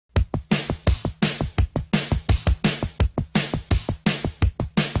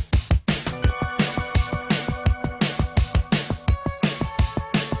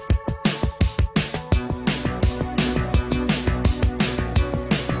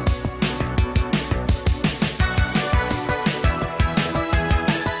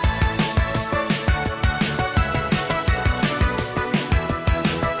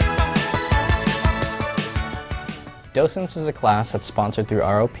Docents is a class that's sponsored through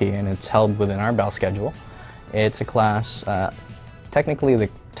ROP, and it's held within our bell schedule. It's a class, technically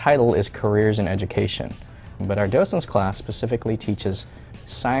the title is Careers in Education, but our Docents class specifically teaches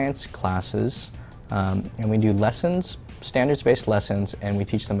science classes, and we do lessons, standards-based lessons, and we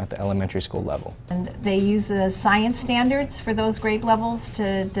teach them at the elementary school level. And they use the science standards for those grade levels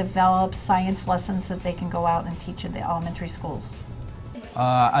to develop science lessons that they can go out and teach in the elementary schools.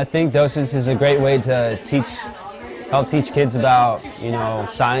 I think Docents is a great way to help teach kids about,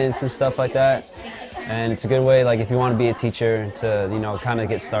 science and stuff like that. And it's a good way, like, if you want to be a teacher, to, kind of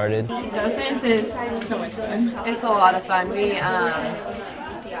get started. Docents is so much fun. It's a lot of fun. We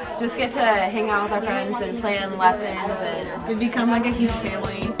just get to hang out with our friends and plan lessons, and we become like a huge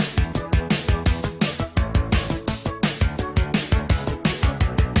family.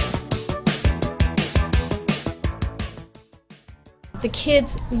 The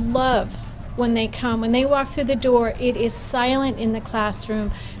kids love when they come. When they walk through the door, it is silent in the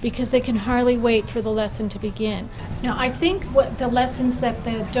classroom because they can hardly wait for the lesson to begin. Now, I think what the lessons that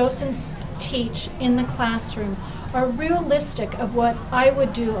the docents teach in the classroom are realistic of what I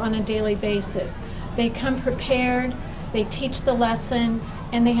would do on a daily basis. They come prepared, they teach the lesson,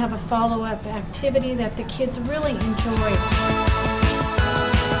 and they have a follow-up activity that the kids really enjoy.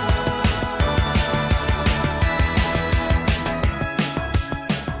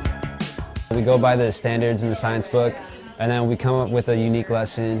 We go by the standards in the science book, and then we come up with a unique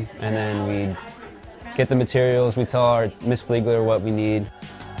lesson, and then we get the materials. We tell our Miss Fliegler what we need.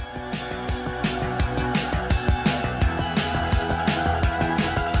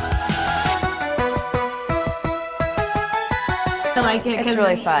 I like it. It's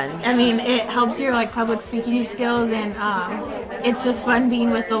really fun. I mean, it helps your public speaking skills, and it's just fun being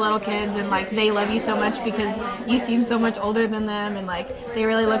with the little kids, and they love you so much because you seem so much older than them, and they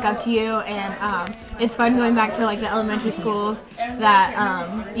really look up to you. And it's fun going back to the elementary schools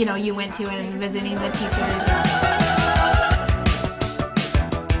that you went to and visiting the teachers.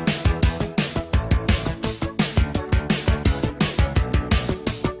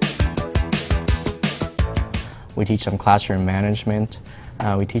 We teach them classroom management.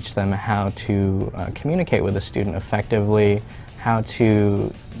 We teach them how to communicate with a student effectively, how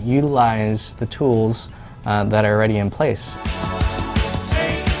to utilize the tools that are already in place.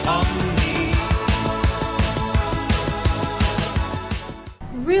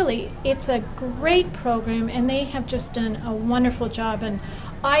 Really, it's a great program, and they have just done a wonderful job. And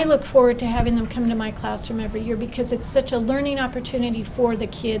I look forward to having them come to my classroom every year because it's such a learning opportunity for the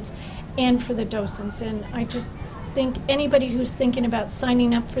kids and for the docents. And I just think anybody who's thinking about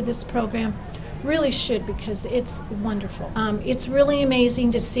signing up for this program really should, because it's wonderful. It's really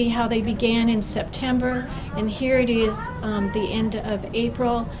amazing to see how they began in September, and here it is the end of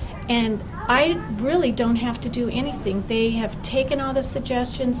April, and I really don't have to do anything. They have taken all the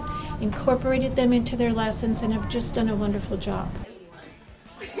suggestions, incorporated them into their lessons, and have just done a wonderful job.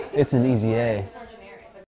 It's an easy A.